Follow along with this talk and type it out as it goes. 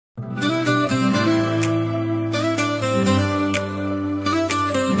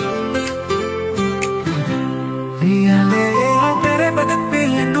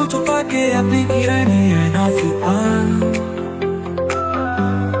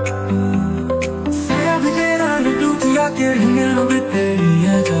हिंगन भी तेरी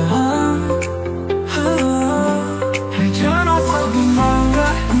है जहां, है जाना सब मांगा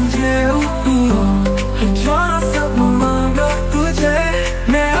तुझे, है जाना सब मांगा तुझे,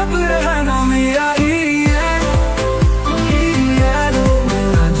 मैं अब रहना मेरा ही है लो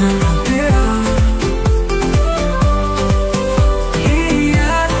मेरा जन्म तेरा, ही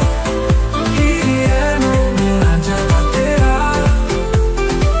है लो मेरा जन्म तेरा,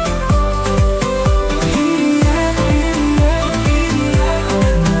 ही है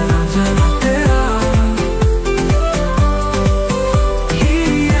मेरा जन्म तेरा,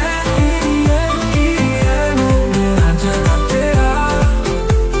 ही है मेरा जन्म तेरा,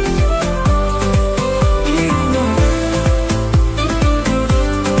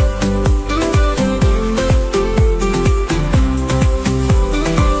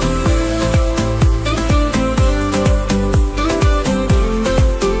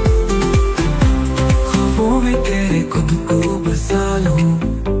 ख्वाबों में तेरे खुद को बसा लूं,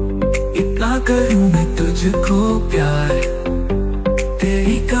 इतना करूं मैं तुझको प्यार,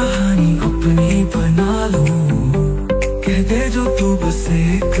 तेरी कहानी अपनी बना लूं, कह दे जो तू बस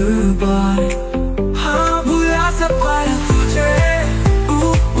एक बार, हाँ भुला सब पाया तुझे,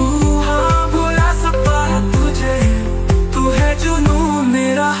 हाँ भुला सब पाया तुझे, तू है जुनून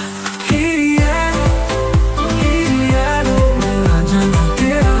मेरा, ही है लो मेरा जन्म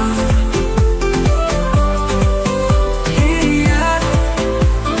तेरा, ही है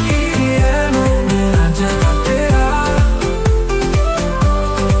लो मेरा जन्म तेरा,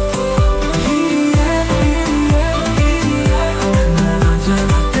 ही है मेरा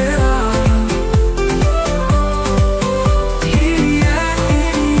जन्म तेरा, ही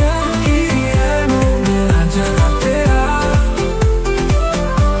है लो मेरा जन्म तेरा।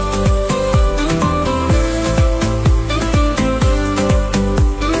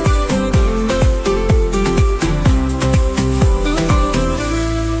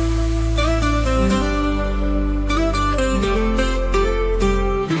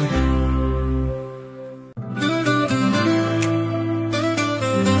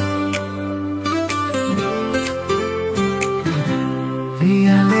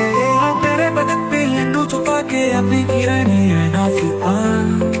 ले आ तेरे बदन पे लड्डू छुपा के अपनी किरण है नाजुकान,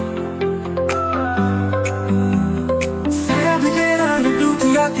 साया भी तेरा लड्डू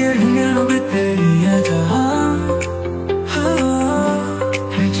चुरा के हिंगन भी तेरी है जहां,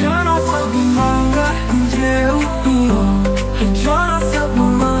 है जाना सब मांगा तुझे, है जाना सब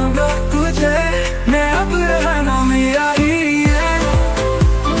मांगा तुझे, मैं अब रहना मेरा ही है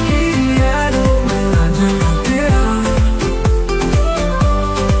लो मेरा जन्म तेरा,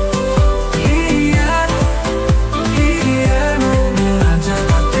 ही है लो मेरा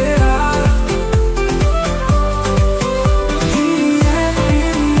जन्म तेरा, ही है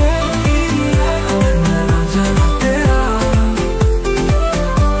मेरा जन्म तेरा,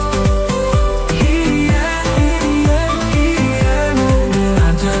 ही है लो मेरा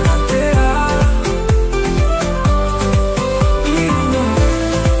जन्म तेरा।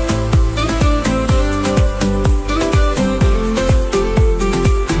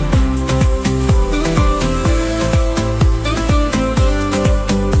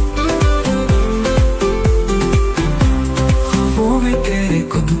 ख्वाबों में तेरे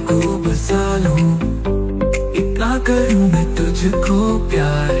खुद को बसा लूं, इतना करूं मैं तुझको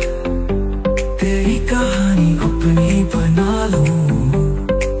प्यार, तेरी कहानी अपनी बना लूं,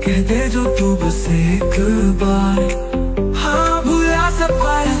 कह दे जो तू बस एक बार, हाँ भुला सब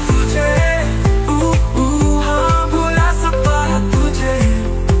पाया तुझे, हाँ भुला सब पाया तुझे,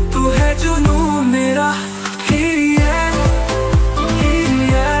 तू है जुनून मेरा, ही है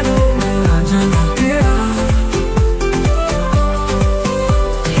लो मेरा जन्म तेरा,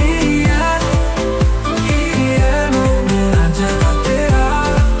 ही है लो मेरा जन्म तेरा,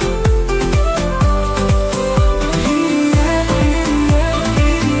 ही है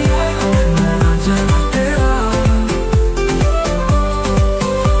मेरा जन्म तेरा, ही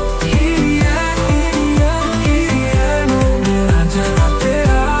है लो मेरा जन्म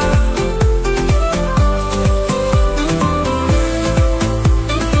तेरा।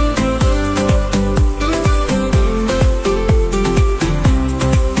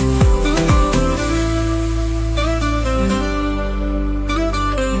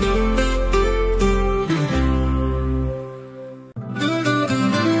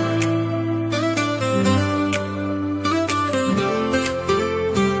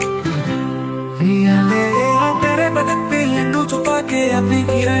 ले आ तेरे बदन पे लड्डू छुपा के अपनी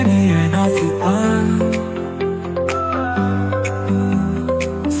किरण है नाजुकान,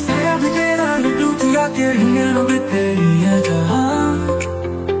 साया भी तेरा लड्डू चुरा के हिंगन भी तेरी है जहां,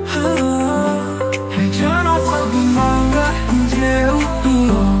 है जाना सब मांगा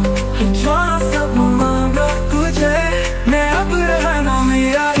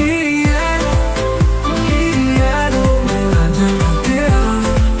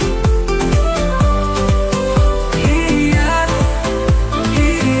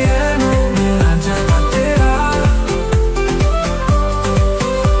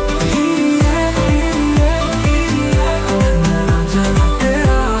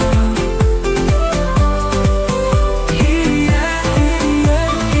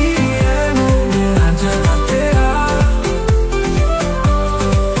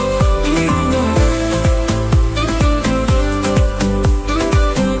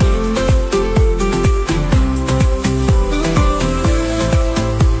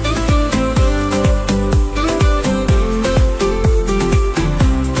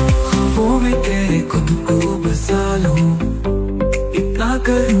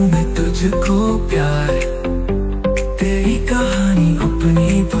करूं मैं तुझको प्यार, तेरी कहानी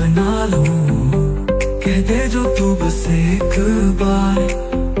अपनी बना लूं। कह दे जो तू बस एक बार,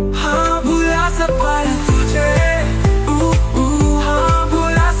 हाँ भुला सब पाया तुझे। हाँ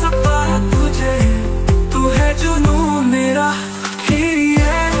भुला सब पाया तुझे, तू है जुनून मेरा।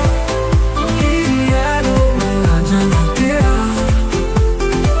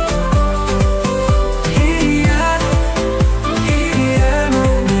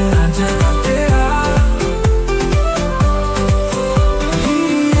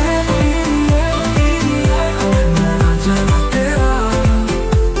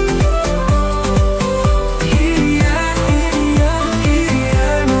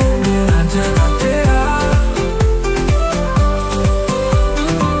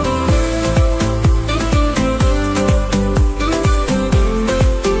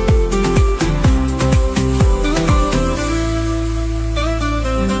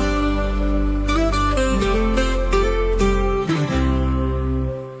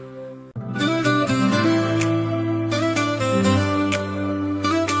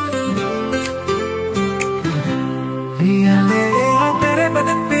 तेरे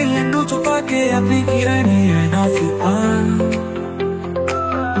बदन पे लड्डू छुपा के अपनी किरण है नाजुकान,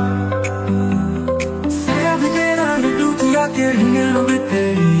 साया भी तेरा लड्डू चुरा के हिंगलों में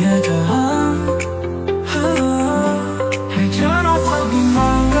तेरी है जहां। है जाना सब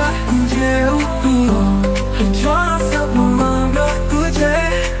मांगा तुझे, है जाना सब मांगा तुझे,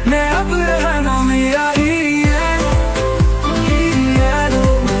 मैं अब रहना मेरा ही है।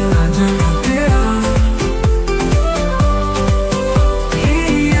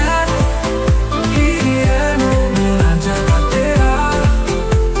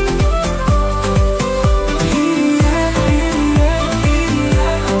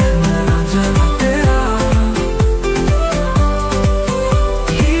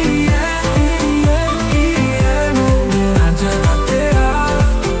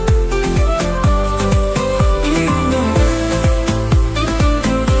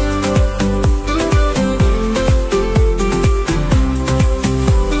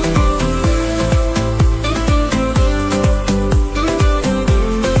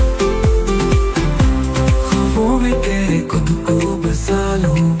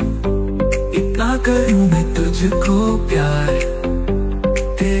 करूं मैं तुझको प्यार,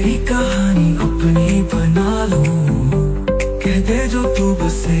 तेरी कहानी अपनी बना लूं। कह दे जो तू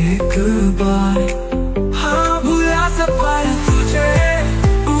बस एक बार, हाँ भुला सब पाया तुझे।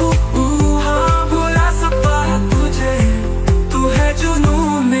 हाँ भुला सब पाया तुझे, तू है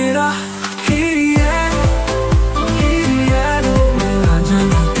जुनून मेरा।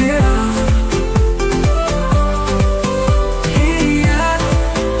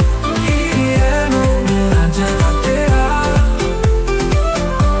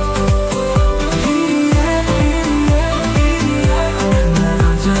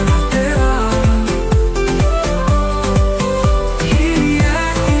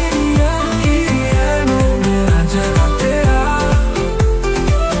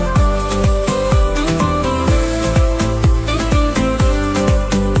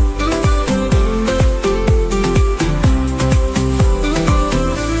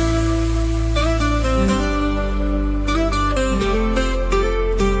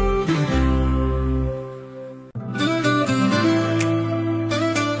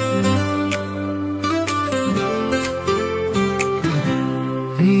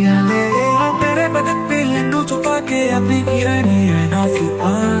 तेरे बदन पे लड्डू छुपा के अपनी किरण है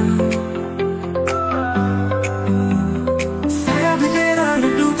नाजुकान, साया भी तेरा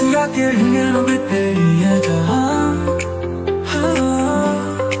लड्डू चुरा के हिंगलों में तेरी है जहां।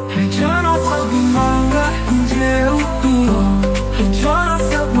 है जाना सब मांगा तुझे, है जाना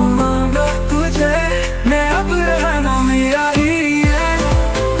सब मांगा तुझे, मैं अब रहना मेरा ही है।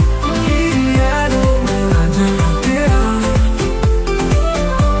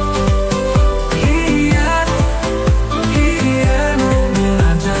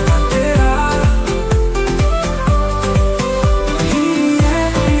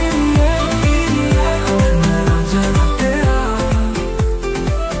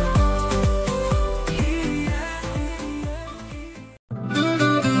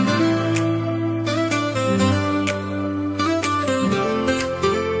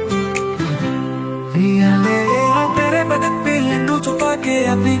 तेरे बदन पे लड्डू छुपा के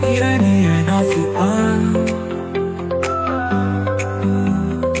अपनी किरण है नाजुकान,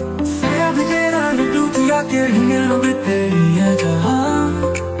 साया भी तेरा लड्डू चुरा के हिंगलों में तेरी है जहां।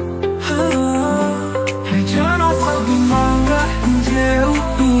 है जाना सब मांगा तुझे,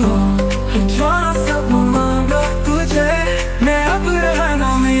 है जाना सब मांगा तुझे, मैं अब रहना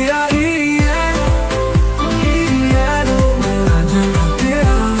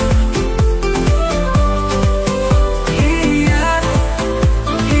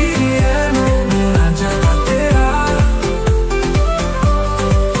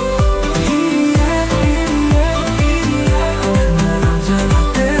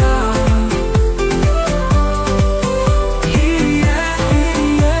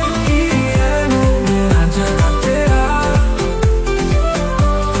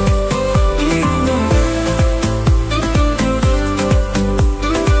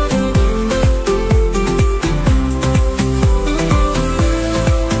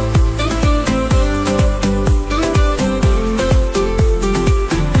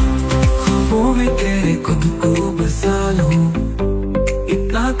खुद को बसा लूं,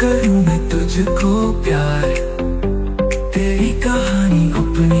 इतना करूं मैं तुझको प्यार, तेरी कहानी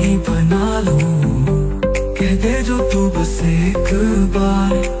अपनी बना लूं, कह दे जो तू बस एक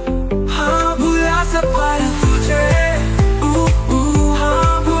बार। हाँ भुला सब पाया तुझे,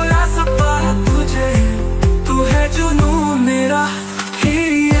 हाँ भुला सब पाया तुझे, तू है जुनून मेरा,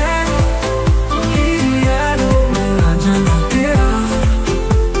 मेरा जाना तेरा,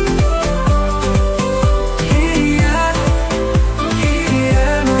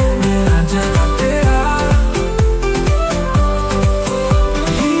 मेरा जाना तेरा,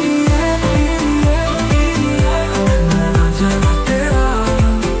 मेरा जाना तेरा,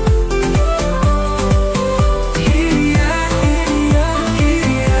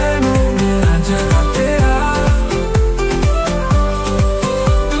 मेरा जाना तेरा।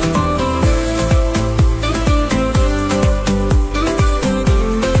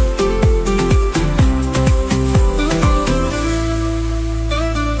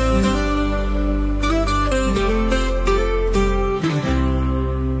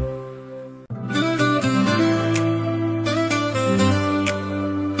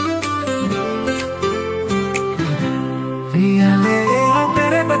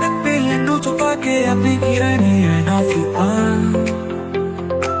 तेरे बदन पे लड्डू छुपा के अपनी किरण है नाफिकान,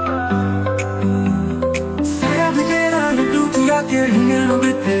 शायद तेरा लड्डू चुरा के ढूंढने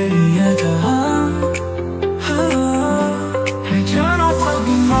में तेरी है जहां, है जाना सब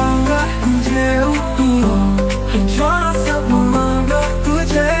मांगा तुझे, है जाना सब मांगा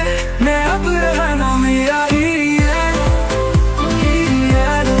तुझे, मैं अब रहना मेरा ही है,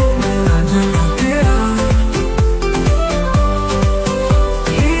 मेरा जाना तेरा,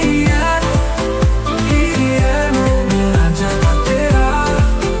 मेरा जाना तेरा, मेरा जाना तेरा,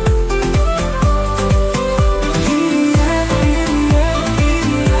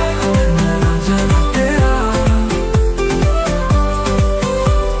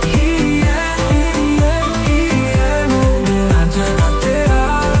 मेरा जाना तेरा।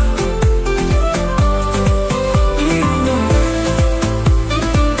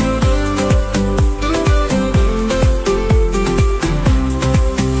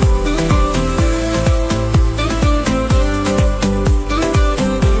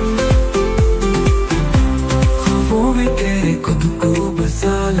 ख्वाबों में तेरे खुद को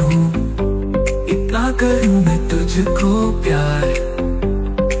बसा लूं, इतना करूं मैं तुझको प्यार,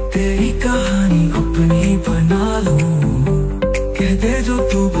 तेरी कहानी अपनी बना लूं, कह दे जो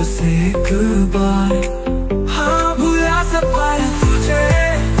तू बस एक बार। हाँ भुला सब पाया तुझे,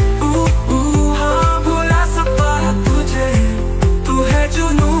 हाँ भुला सब पाया तुझे, तू है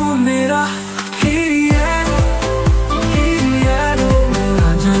जुनून मेरा, मेरा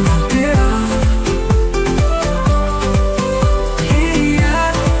जाना तेरा,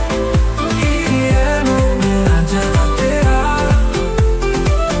 मेरा जाना तेरा,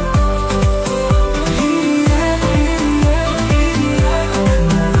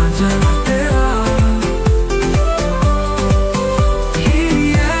 मेरा जाना तेरा,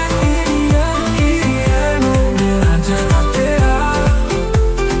 मेरा जाना तेरा।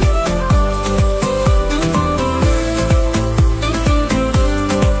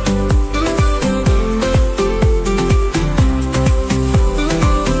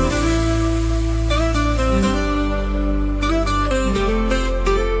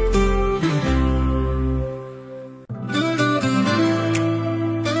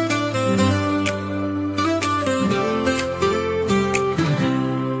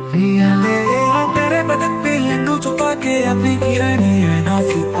 तेरे बदन पे लड्डू छुपा के अपनी किरण है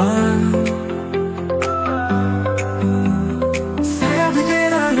नाफिकान, शायद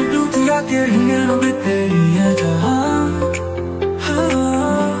तेरा लड्डू चुरा के ढूंढने में तेरी है जहां,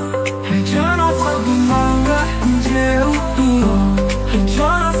 है जाना सब मांगा तुझे, है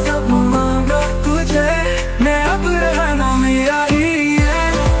जाना सब मांगा तुझे, मैं अब रहना मेरा ही है,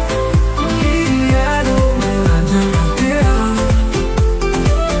 मेरा जाना तेरा, मेरा जाना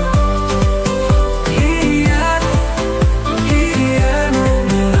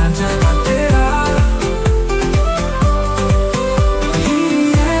तेरा, मेरा जाना तेरा,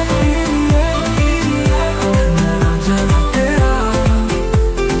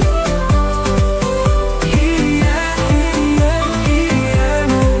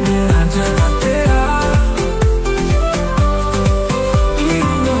 मेरा जाना तेरा।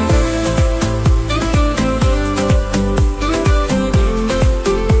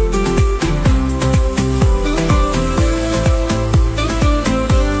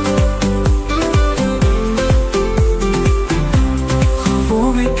 ख्वाबों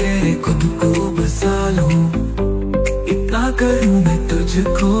में तेरे खुद को बसा लूं, इतना करूं मैं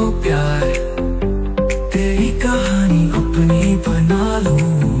तुझको प्यार,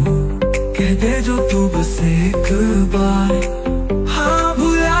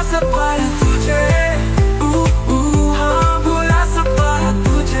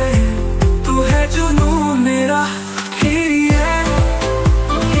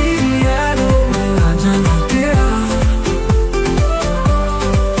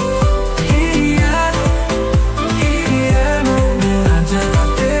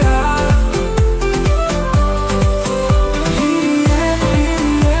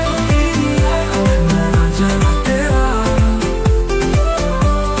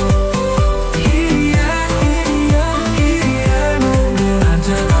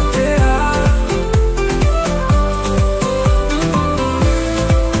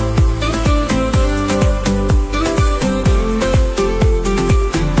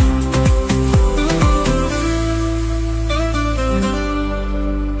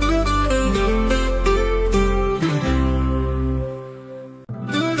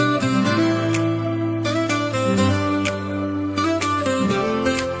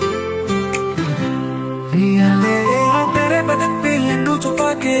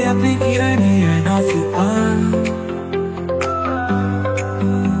 के अपनी किरण है ना फिर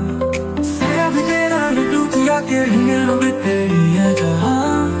सब तेरा डूब जाके में तेरी है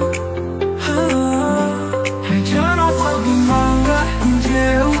जहाँ है जाना सब मांगा तुझे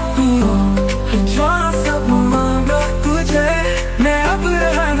तू है जाना सब मांगा तुझे मैं अब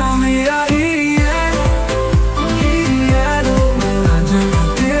रहना मेरा ही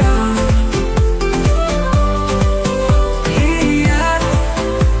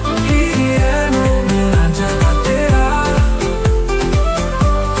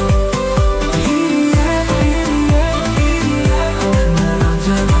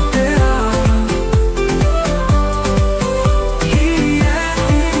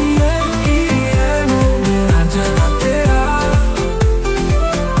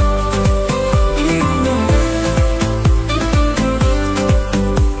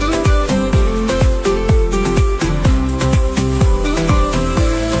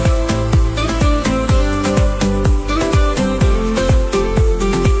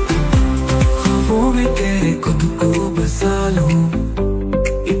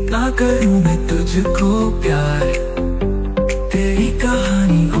करूं मैं तुझको प्यार तेरी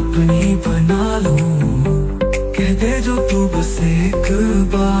कहानी अपनी बना लूं कह दे जो तू बस एक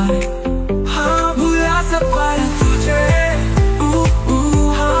बार